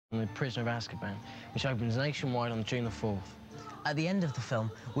The Prisoner of Azkaban, which opens nationwide on June the 4th. At the end of the film,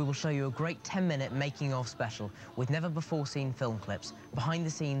 we will show you a great 10-minute making-of special with never-before-seen film clips, behind the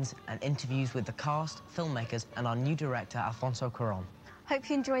scenes, and interviews with the cast, filmmakers, and our new director, Alfonso Cuarón. Hope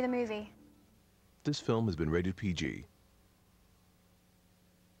you enjoy the movie. This film has been rated PG.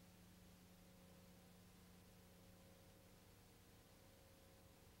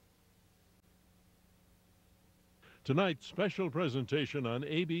 Tonight's special presentation on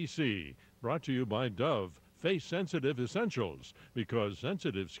ABC, brought to you by Dove, face-sensitive essentials, because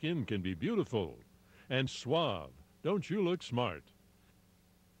sensitive skin can be beautiful. And Suave, don't you look smart?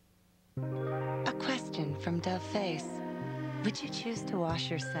 A question from Dove Face. Would you choose to wash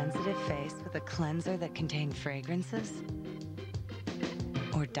your sensitive face with a cleanser that contained fragrances?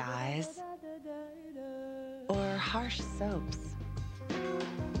 Or dyes? Or harsh soaps?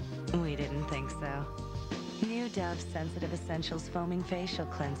 We didn't think so. New Dove Sensitive Essentials Foaming Facial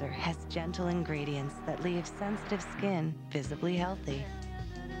Cleanser has gentle ingredients that leave sensitive skin visibly healthy.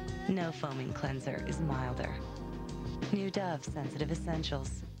 No foaming cleanser is milder. New Dove Sensitive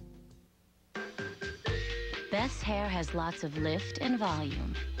Essentials. Beth's hair has lots of lift and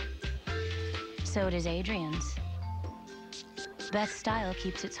volume. So does Adrian's. Beth's style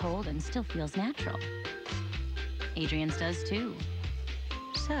keeps its hold and still feels natural. Adrian's does too.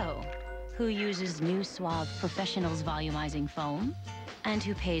 So, who uses new Suave Professional's volumizing foam, and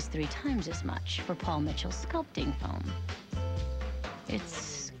who pays 3 times as much for Paul Mitchell's sculpting foam?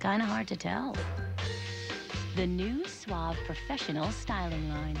 It's kind of hard to tell. The new Suave Professional styling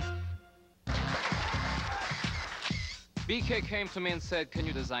line. BK came to me and said, can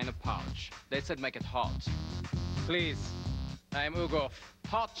you design a pouch? They said make it hot. Please, I am Ugof.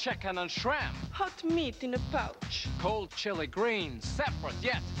 Hot chicken and shrimp. Hot meat in a pouch. Cold chili greens, separate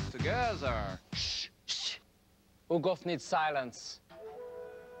yet together. Shh, shh. Ugof needs silence.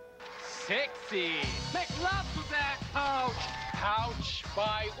 Sexy. Make love to that pouch. Pouch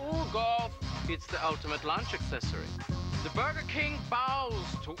by Ugof. It's the ultimate lunch accessory. The Burger King bows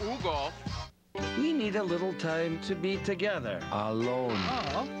to Ugof. We need a little time to be together. Alone.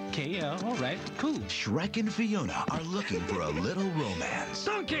 Oh, okay, all right, cool. Shrek and Fiona are looking for a little romance.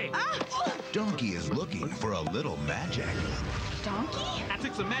 Donkey! Donkey is looking for a little magic. Donkey? I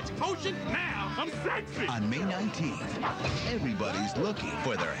took some magic potion, now I'm sexy! On May 19th, everybody's looking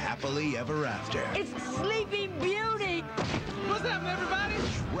for their happily ever after. It's Sleeping Beauty! What's up, everybody?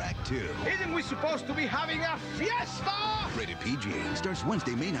 Shrek 2. Isn't we supposed to be having a fiesta? Rated PG. Starts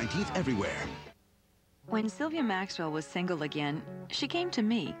Wednesday, May 19th everywhere. When Sylvia Maxwell was single again, she came to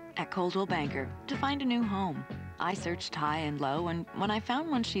me at Coldwell Banker to find a new home. I searched high and low, and when I found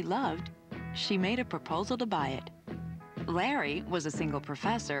one she loved, she made a proposal to buy it. Larry was a single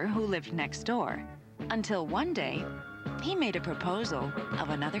professor who lived next door, until one day, he made a proposal of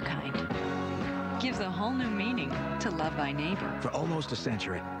another kind. Gives a whole new meaning to love thy neighbor. For almost a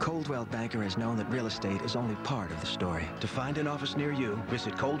century, Coldwell Banker has known that real estate is only part of the story. To find an office near you,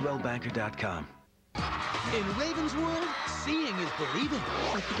 visit coldwellbanker.com. In Raven's world, seeing is believing.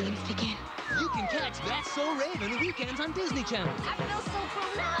 Let the games begin. You can catch That's So Raven weekends on Disney Channel. I feel so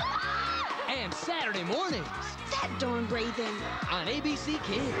cool now. And Saturday mornings. That darn Raven. On ABC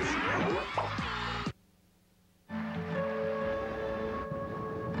Kids.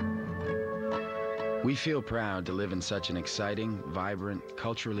 We feel proud to live in such an exciting, vibrant,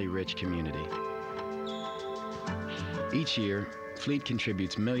 culturally rich community. Each year, Fleet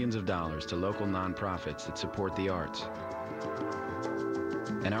contributes millions of dollars to local nonprofits that support the arts.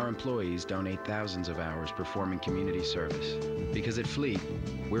 And our employees donate thousands of hours performing community service. Because at Fleet,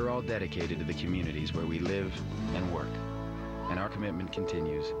 we're all dedicated to the communities where we live and work. And our commitment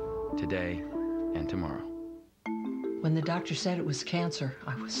continues today and tomorrow. When the doctor said it was cancer,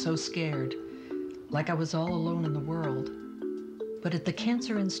 I was so scared, like I was all alone in the world. But at the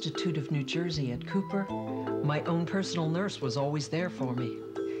Cancer Institute of New Jersey at Cooper, my own personal nurse was always there for me.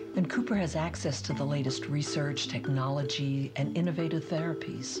 And Cooper has access to the latest research, technology, and innovative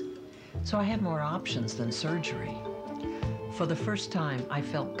therapies. So I have more options than surgery. For the first time, I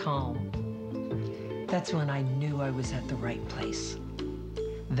felt calm. That's when I knew I was at the right place.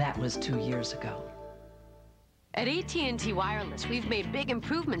 That was 2 years ago. At AT&T Wireless, we've made big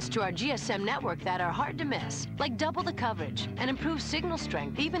improvements to our GSM network that are hard to miss, like double the coverage and improved signal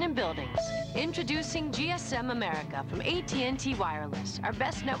strength even in buildings. Introducing GSM America from AT&T Wireless, our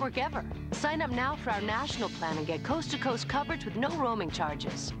best network ever. Sign up now for our national plan and get coast-to-coast coverage with no roaming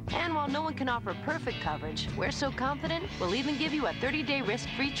charges. And while no one can offer perfect coverage, we're so confident we'll even give you a 30-day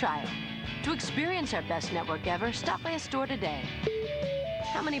risk-free trial. To experience our best network ever, stop by a store today.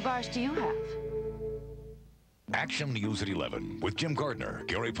 How many bars do you have? Action News at 11 with Jim Gardner,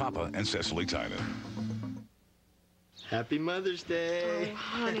 Gary Papa, and Cecily Tynan. Happy Mother's Day. Oh,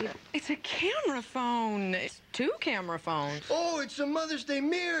 honey, it's a camera phone. It's 2 camera phones. Oh, it's a Mother's Day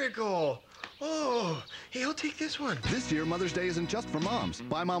miracle. Oh, hey, I'll take this one. This year, Mother's Day isn't just for moms.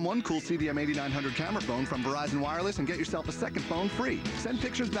 Buy Mom one cool CDM 8900 camera phone from Verizon Wireless and get yourself a second phone free. Send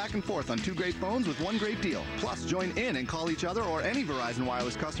pictures back and forth on 2 great phones with 1 great deal. Plus, join in and call each other or any Verizon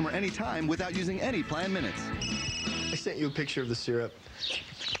Wireless customer anytime without using any planned minutes. I sent you a picture of the syrup.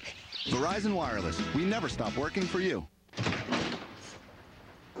 Verizon Wireless. We never stop working for you.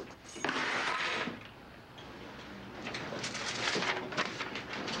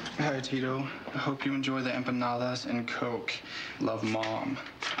 Hi, Tito. I hope you enjoy the empanadas and Coke. Love, Mom.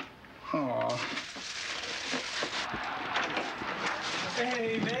 Aw.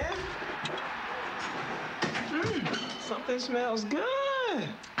 Hey, man. Something smells good.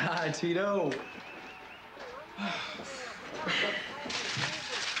 Hi, Tito.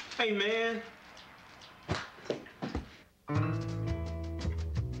 Hey, man.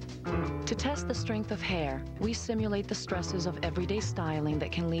 To test the strength of hair, we simulate the stresses of everyday styling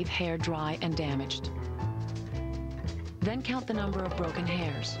that can leave hair dry and damaged. Then count the number of broken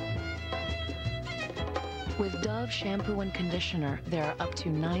hairs. With Dove shampoo and conditioner, there are up to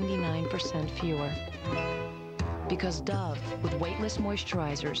 99% fewer. Because Dove, with weightless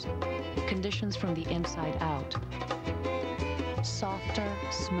moisturizers, conditions from the inside out. Softer,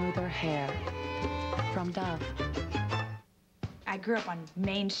 smoother hair. From Dove. I grew up on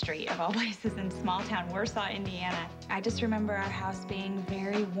Main Street, of all places, in small-town Warsaw, Indiana. I just remember our house being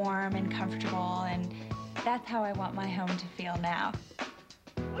very warm and comfortable, and that's how I want my home to feel now.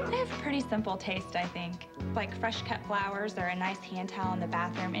 I have pretty simple taste, I think. Like fresh-cut flowers or a nice hand towel in the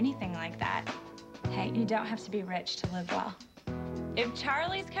bathroom, anything like that. Hey, you don't have to be rich to live well. If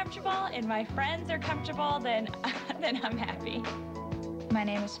Charlie's comfortable and my friends are comfortable, then I'm happy. My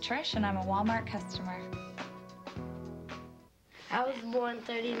name is Trish, and I'm a Walmart customer. I was born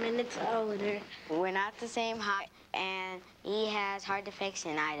 30 minutes older. We're not the same height, and he has heart defects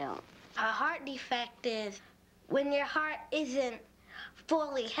and I don't. A heart defect is when your heart isn't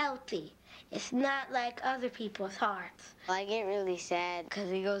fully healthy. It's not like other people's hearts. I get really sad because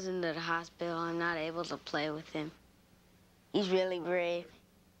he goes into the hospital. I'm not able to play with him. He's really brave.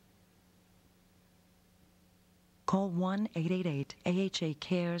 Call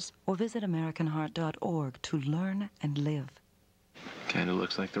 1-888-AHA-CARES or visit AmericanHeart.org to learn and live. Kind of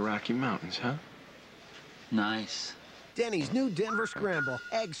looks like the Rocky Mountains, huh? Nice. Denny's new Denver Scramble.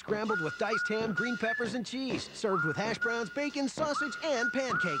 Eggs scrambled with diced ham, green peppers, and cheese. Served with hash browns, bacon, sausage, and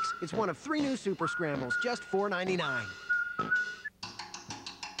pancakes. It's one of 3 new Super Scrambles, just $4.99.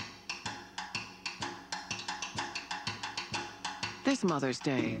 This Mother's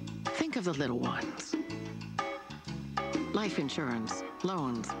Day, think of the little ones. Life insurance,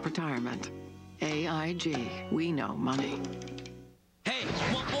 loans, retirement. AIG, we know money. Hey,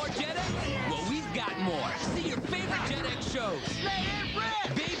 want more Jetix? Well, we've got more. See your favorite Jetix shows.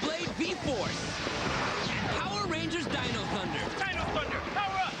 Beyblade V-Force. Power Rangers Dino Thunder. Dino Thunder,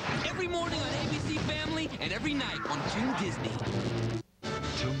 power up! Every morning on ABC Family and every night on Toon Disney.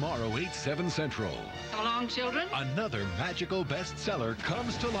 Tomorrow, 8/7 Central. Come along, children. Another magical bestseller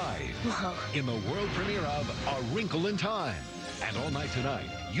comes to life. Whoa. In the world premiere of A Wrinkle in Time. And all night tonight,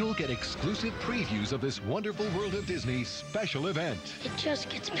 you'll get exclusive previews of this wonderful World of Disney special event. It just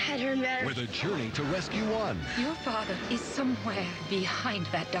gets better and better. Where the journey to rescue one Your father is somewhere behind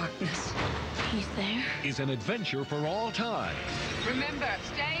that darkness. He's there. is an adventure for all time. Remember,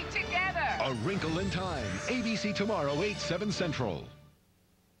 stay together. A Wrinkle in Time. ABC tomorrow, 8/7 Central.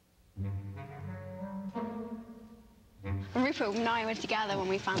 Rupert and I were together when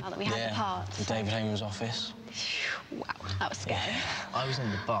we found out that we had the part. In David Hayman's office. Wow, that was scary. Yeah. I was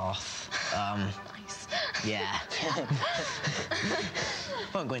in the bath. Nice. Yeah.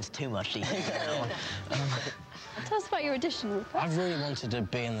 Won't go into too much detail. Tell us about your audition, Rupert. I really wanted to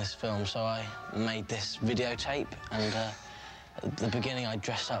be in this film, so I made this videotape, and at the beginning I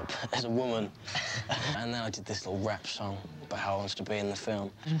dressed up as a woman, and then I did this little rap song about how I wanted to be in the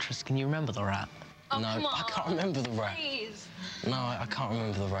film. Interesting. Can you remember the rap? Oh, No, come on. I can't remember the rap. Please. No, I can't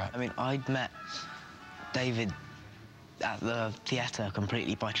remember the rap. I mean, I'd met David at the theatre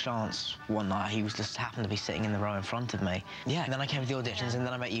completely by chance one night. He was just happened to be sitting in the row in front of me. Yeah. And then I came to the auditions, and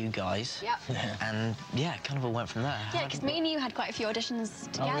then I met you guys. Yep. Yeah. And yeah, it kind of all went from there. Yeah, because me and you had quite a few auditions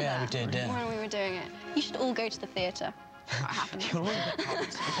together. Oh, yeah, we did, yeah. When we were doing it. You should all go to the theatre. What happens?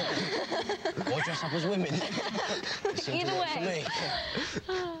 Or dress up as women. Either way.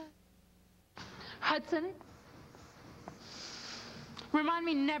 Hudson? Remind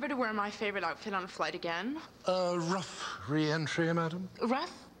me never to wear my favorite outfit on a flight again. Rough re-entry, madam?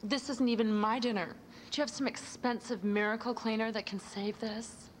 Russ, this isn't even my dinner. Do you have some expensive miracle cleaner that can save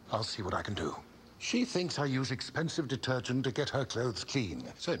this? I'll see what I can do. She thinks I use expensive detergent to get her clothes clean.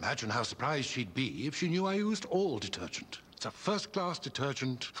 So imagine how surprised she'd be if she knew I used all detergent. It's a first-class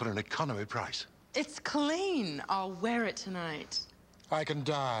detergent for an economy price. It's clean. I'll wear it tonight. I can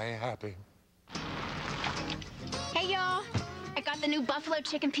die happy. Hey, y'all. I got the new buffalo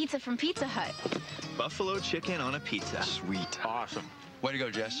chicken pizza from Pizza Hut. Buffalo chicken on a pizza. Sweet. Awesome. Way to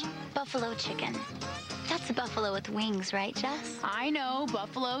go, Jess. Buffalo chicken. That's a buffalo with wings, right, Jess? I know,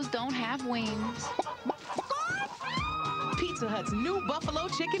 buffaloes don't have wings. Pizza Hut's new buffalo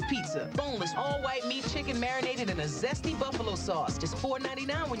chicken pizza. Boneless, all-white meat chicken marinated in a zesty buffalo sauce. Just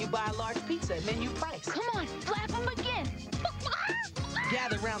 $4.99 when you buy a large pizza at menu price. Come on, flap them again.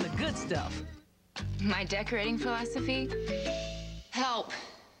 Gather around the good stuff. My decorating philosophy? Help.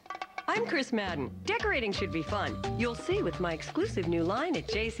 I'm Chris Madden. Decorating should be fun. You'll see with my exclusive new line at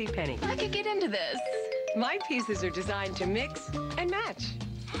JCPenny. I could get into this. My pieces are designed to mix and match.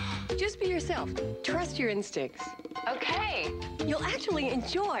 Just be yourself. Trust your instincts. Okay. You'll actually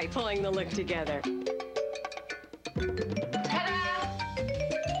enjoy pulling the look together. Ta-da!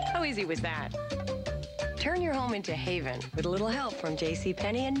 How easy was that? Turn your home into haven with a little help from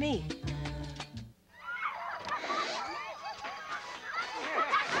JCPenny and me.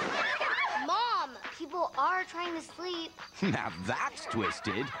 People are trying to sleep. Now that's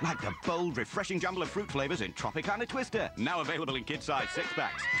twisted. Like the bold, refreshing jumble of fruit flavors in Tropicana Twister. Now available in kid-size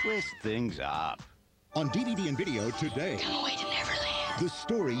 6-packs. Twist things up. On DVD and video today. Come away to Neverland. The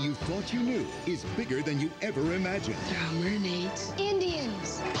story you thought you knew is bigger than you ever imagined. There are mermaids,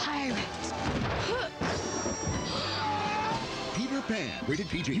 Indians, pirates, Peter Pan, rated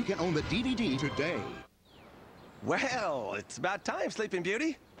PG. You can own the DVD today. Well, it's about time, Sleeping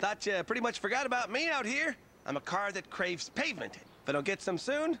Beauty. Thought you pretty much forgot about me out here. I'm a car that craves pavement. If I don't get some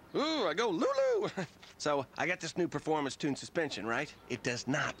soon, ooh, I go Lulu. So I got this new performance tune suspension, right? It does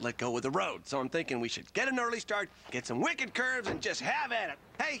not let go of the road. So I'm thinking we should get an early start, get some wicked curves, and just have at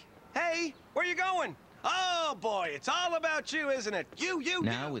it. Hey, where you going? Oh, boy, it's all about you, isn't it? You.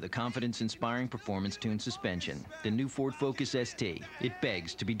 Now with a confidence-inspiring performance tune suspension, the new Ford Focus ST. It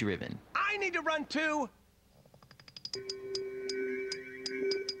begs to be driven. I need to run too.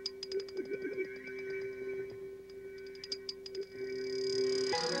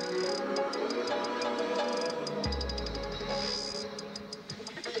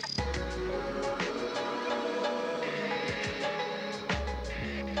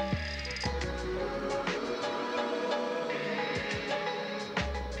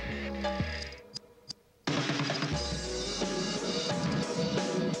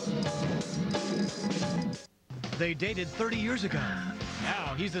 They dated 30 years ago.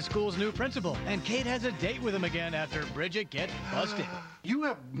 Now he's the school's new principal, and Kate has a date with him again after Bridget gets busted. You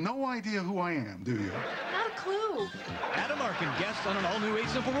have no idea who I am, do you? Not a clue. Adam Arkin guests on an all-new 8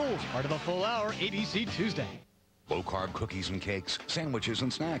 Simple Rules, part of a full hour ABC Tuesday. Low-carb cookies and cakes, sandwiches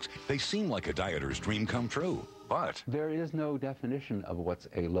and snacks. They seem like a dieter's dream come true. But there is no definition of what's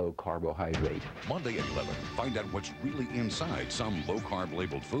a low carbohydrate. Monday at 11, find out what's really inside some low-carb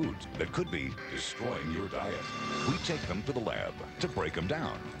labeled foods that could be destroying your diet. We take them to the lab to break them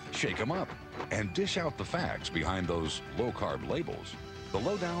down, shake them up, and dish out the facts behind those low-carb labels. The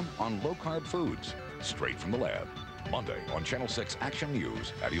lowdown on low-carb foods, straight from the lab. Monday on Channel 6 Action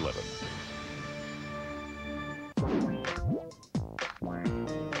News at 11.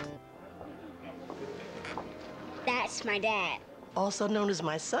 That's my dad. Also known as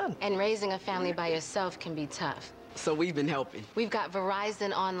my son. And raising a family by yourself can be tough. So we've been helping. We've got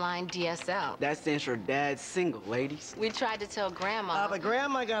Verizon Online DSL. That stands for Dad's Single, ladies. We tried to tell Grandma. But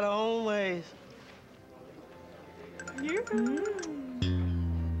Grandma got her own ways.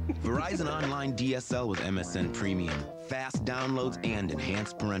 Verizon Online DSL with MSN Premium. Fast downloads and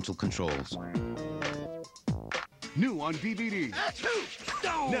enhanced parental controls. New on DVD.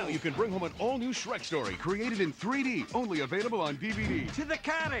 Now you can bring home an all-new Shrek story created in 3D, only available on DVD. To the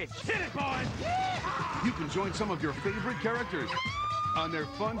cottage. Hit it, boys. You can join some of your favorite characters on their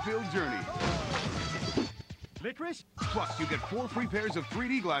fun-filled journey. Licorice? Plus, you get 4 free pairs of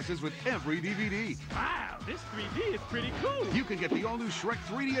 3D glasses with every DVD. Wow, this 3D is pretty cool. You can get the all-new Shrek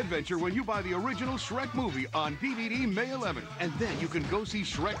 3D adventure when you buy the original Shrek movie on DVD May 11th. And then you can go see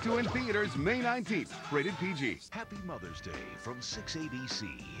Shrek 2 in theaters May 19th. Rated PG. Happy Mother's Day from 6 ABC.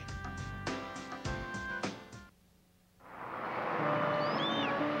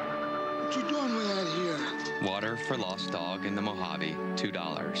 What you doing way out here? Water for Lost Dog in the Mojave, $2.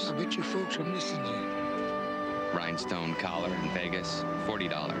 I bet you folks are missing you. Rhinestone collar in Vegas, $40.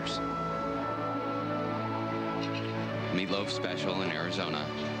 Meatloaf special in Arizona,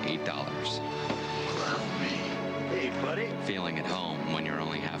 $8. Hey, buddy. Feeling at home when you're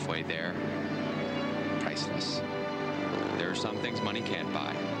only halfway there, priceless. There are some things money can't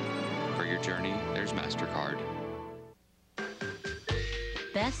buy. For your journey, there's MasterCard.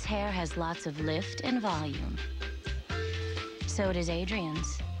 Beth's hair has lots of lift and volume. So does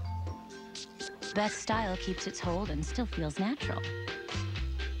Adrian's. Beth's style keeps its hold and still feels natural.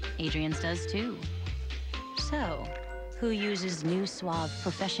 Adrian's does too. So, who uses new Suave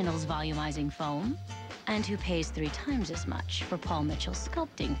Professional's volumizing foam? And who pays 3 times as much for Paul Mitchell's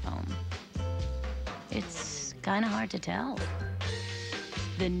sculpting foam? It's kind of hard to tell.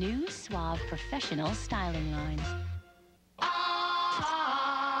 The new Suave Professional styling line.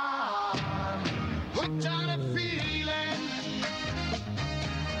 What kind of feeling?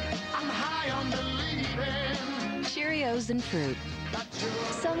 I'm high on believing. Cheerios and fruit.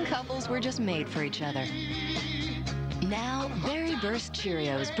 Some couples were just made for each other. Now, Berry Burst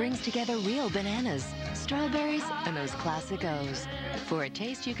Cheerios brings together real bananas, strawberries, and those classic O's for a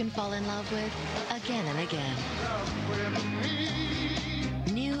taste you can fall in love with again and again.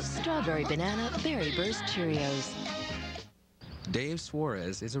 New Strawberry Banana Berry Burst Cheerios. Dave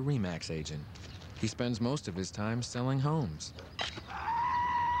Suarez is a RE/MAX agent. He spends most of his time selling homes.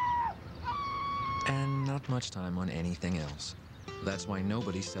 And not much time on anything else. That's why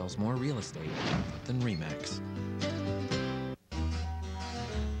nobody sells more real estate than RE/MAX.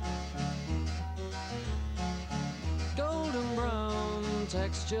 Golden brown,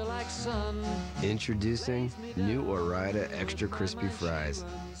 texture like sun. Introducing new Ore-Ida Extra Crispy Fries.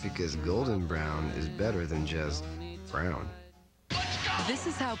 Because golden brown is better than just brown. This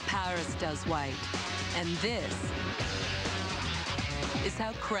is how Paris does white. And this is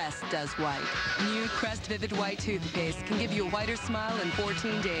how Crest does white. New Crest Vivid White toothpaste can give you a whiter smile in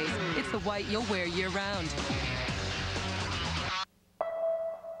 14 days. It's the white you'll wear year-round.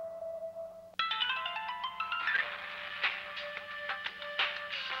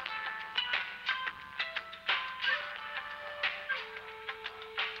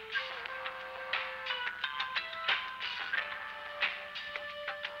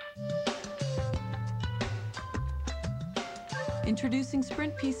 Introducing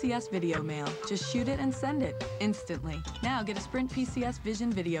Sprint PCS Video Mail. Just shoot it and send it instantly. Now get a Sprint PCS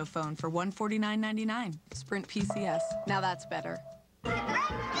Vision Video phone for $149.99. Sprint PCS. Now that's better.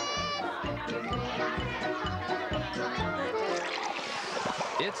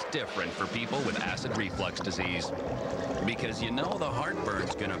 It's different for people with acid reflux disease. Because you know the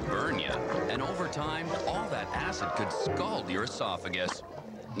heartburn's gonna burn you. And over time, all that acid could scald your esophagus.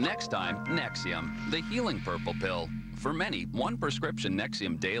 Next time, Nexium, the healing purple pill. For many, one prescription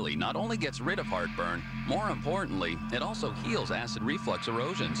Nexium daily not only gets rid of heartburn, more importantly, it also heals acid reflux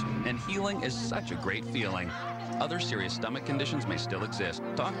erosions. And healing is such a great feeling. Other serious stomach conditions may still exist.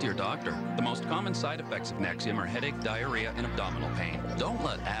 Talk to your doctor. The most common side effects of Nexium are headache, diarrhea, and abdominal pain. Don't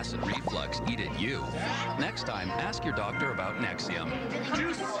let acid reflux eat at you. Next time, ask your doctor about Nexium.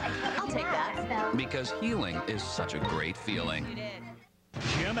 I'll take that. Because healing is such a great feeling.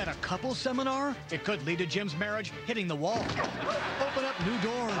 Jim at a couple seminar? It could lead to Jim's marriage hitting the wall. Open up new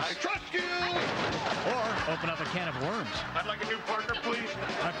doors. I trust you! Or open up a can of worms. I'd like a new partner, please.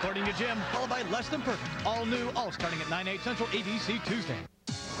 According to Jim, followed by Less Than Perfect. All new, all starting at 9/8 Central, ABC Tuesday.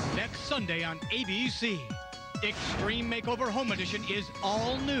 Next Sunday on ABC, Extreme Makeover Home Edition is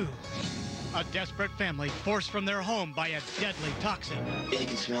all new. A desperate family forced from their home by a deadly toxin. You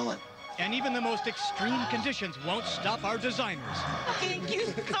can smell it. And even the most extreme conditions won't stop our designers. Thank you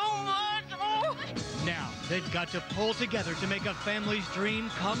so much. Oh. Now, they've got to pull together to make a family's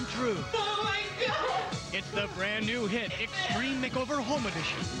dream come true. Oh my God! It's the brand new hit, Extreme Makeover Home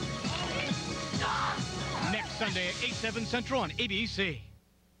Edition. Next Sunday at 8/7 Central on ABC.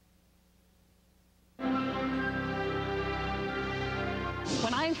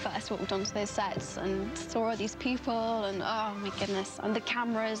 When I first walked onto those sets and saw all these people and oh my goodness, and the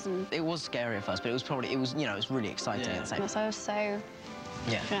cameras and... It was scary at first, but it was really exciting at the same time. So I was so...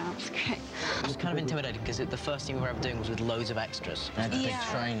 Yeah. Yeah, it was great. It was kind of intimidating because the first thing we were ever doing was with loads of extras. And a big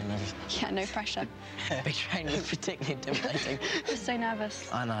train and everything. Yeah, no pressure. Big train was particularly intimidating. I was so nervous.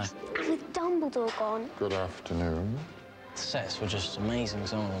 I know. With Dumbledore gone. Good afternoon. sets were just amazing.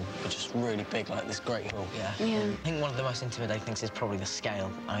 Some of them were just really big, like this Great Hall, yeah. I think one of the most intimidating things is probably the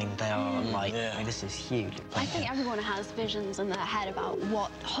scale. I mean, they are like, I mean, this is huge. I think everyone has visions in their head about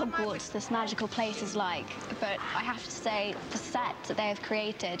what Hogwarts, this magical place, is like. But I have to say, the set that they have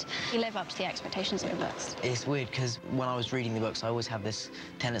created, you live up to the expectations of the books. It's weird because when I was reading the books, I always have this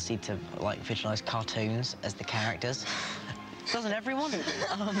tendency to like visualize cartoons as the characters. Doesn't everyone?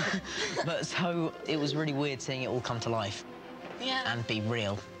 But so it was really weird seeing it all come to life. Yeah. And be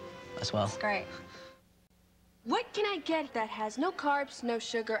real as well. That's great. What can I get that has no carbs, no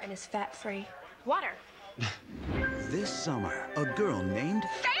sugar, and is fat-free? Water. This summer, a girl named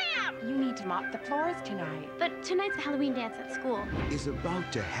Sam! You need to mop the floors tonight. But tonight's the Halloween dance at school. is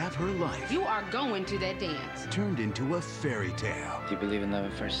about to have her life You are going to that dance. turned into a fairy tale. Do you believe in love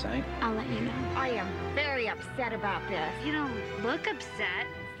at first sight? I'll let you know. I am very upset about this. You don't look upset.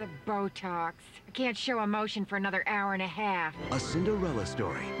 It's the Botox. I can't show emotion for another hour and a half. A Cinderella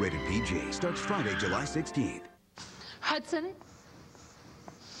story, rated PG, starts Friday, July 16th. Hudson,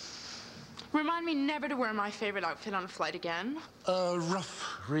 remind me never to wear my favorite outfit on a flight again.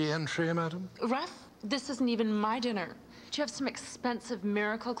 Rough re-entry, madam? Ruff, this isn't even my dinner. Do you have some expensive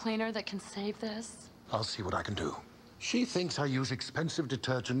miracle cleaner that can save this? I'll see what I can do. She thinks I use expensive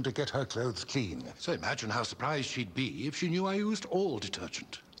detergent to get her clothes clean. So imagine how surprised she'd be if she knew I used all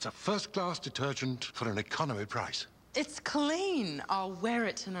detergent. It's a first-class detergent for an economy price. It's clean. I'll wear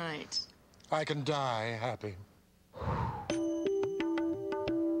it tonight. I can die happy.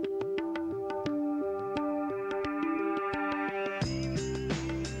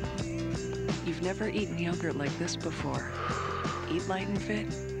 You've never eaten yogurt like this before. Eat light and fit,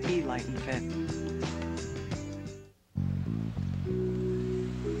 be light and fit.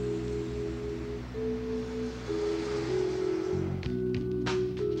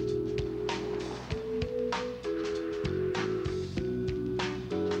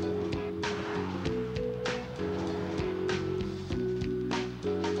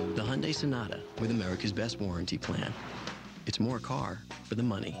 The Hyundai Sonata with America's best warranty plan. It's more car for the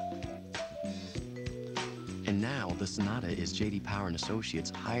money. And now the Sonata is J.D. Power and Associates'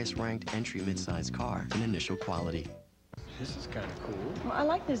 highest-ranked entry midsize car in initial quality. This is kind of cool. Well, I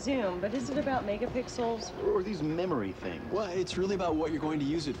like the zoom, but is it about megapixels? Or these memory things? Well, it's really about what you're going to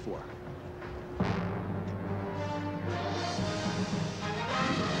use it for.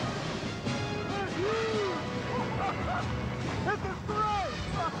 This is great!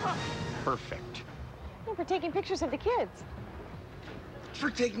 Perfect. For taking pictures of the kids. For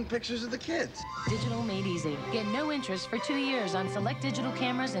taking pictures of the kids. Digital made easy. Get no interest for 2 years on select digital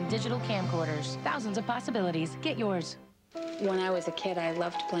cameras and digital camcorders. Thousands of possibilities. Get yours. When I was a kid, I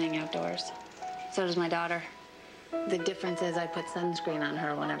loved playing outdoors. So does my daughter. The difference is I put sunscreen on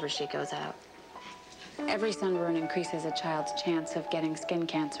her whenever she goes out. Every sunburn increases a child's chance of getting skin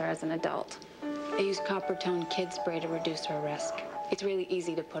cancer as an adult. I use copper tone kid spray to reduce her risk. It's really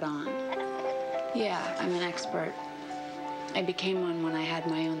easy to put on. Yeah, I'm an expert. I became one when I had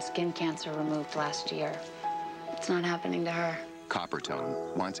my own skin cancer removed last year. It's not happening to her.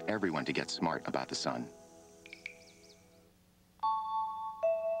 Coppertone wants everyone to get smart about the sun.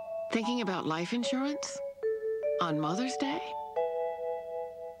 Thinking about life insurance? On Mother's Day?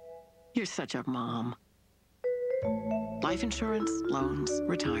 You're such a mom. Life insurance, loans,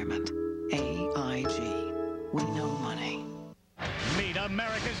 retirement. AIG. We know money. Meet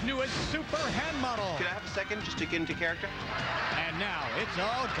America's newest super hand model. Could I have a second just to get into character? And now it's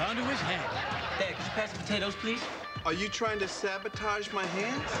all gone to his head. Dad, could you pass the potatoes, please? Are you trying to sabotage my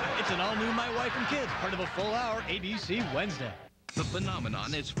hands? It's an all-new My Wife and Kids, part of a full-hour ABC Wednesday. The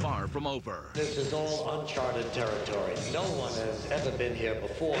phenomenon is far from over. This is all uncharted territory. No one has ever been here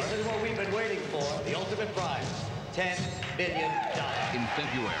before. This is what we've been waiting for. The ultimate prize, $10 billion. In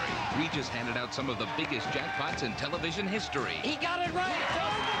February, Regis handed out some of the biggest jackpots in television history. He got it right. $1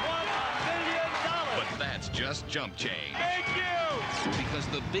 billion. But that's just jump change. Thank you. Because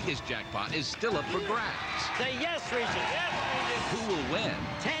the biggest jackpot is still up for grabs. Say yes, Regis. Yes, Regis. Who will win?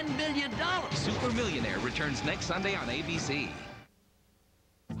 $10 billion. Super Millionaire returns next Sunday on ABC.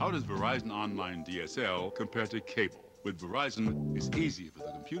 How does Verizon Online DSL compare to cable? With Verizon, it's easy for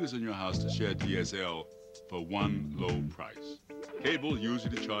the computers in your house to share DSL for one low price. Cable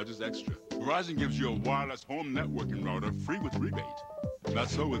usually charges extra. Verizon gives you a wireless home networking router free with rebate. Not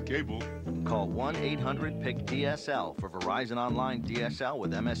so with cable. Call 1-800-PICK-DSL for Verizon Online DSL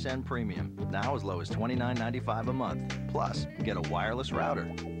with MSN Premium. Now as low as $29.95 a month. Plus, get a wireless router.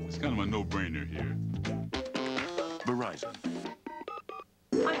 It's kind of a no-brainer here. Verizon.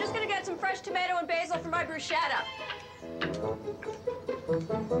 I'm just gonna get some fresh tomato and basil for my bruschetta.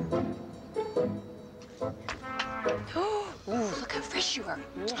 Ooh, look how fresh you are.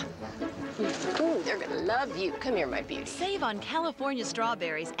 Ooh, they're gonna love you. Come here, my beauty. Save on California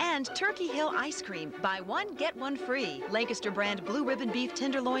strawberries and Turkey Hill ice cream. Buy one, get one free. Lancaster brand blue ribbon beef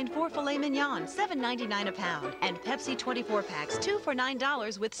tenderloin 4 filet mignon, $7.99 a pound. And Pepsi 24 packs, 2 for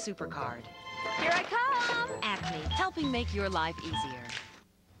 $9 with SuperCard. Here I come. Acme, helping make your life easier.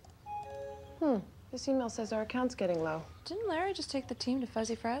 This email says our account's getting low. Didn't Larry just take the team to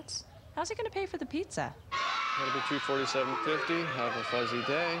Fuzzy Fred's? How's he gonna pay for the pizza? That'll be $247.50. Have a fuzzy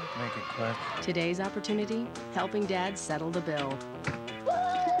day. Make it quick. Today's opportunity, helping Dad settle the bill.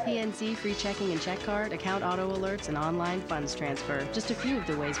 PNC free checking and check card, account auto alerts, and online funds transfer. Just a few of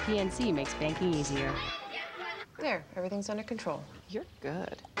the ways PNC makes banking easier. There, everything's under control. You're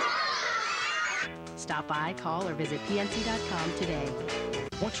good. Stop by, call, or visit PNC.com today.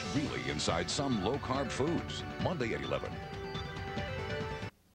 What's really inside some low-carb foods? Monday at 11.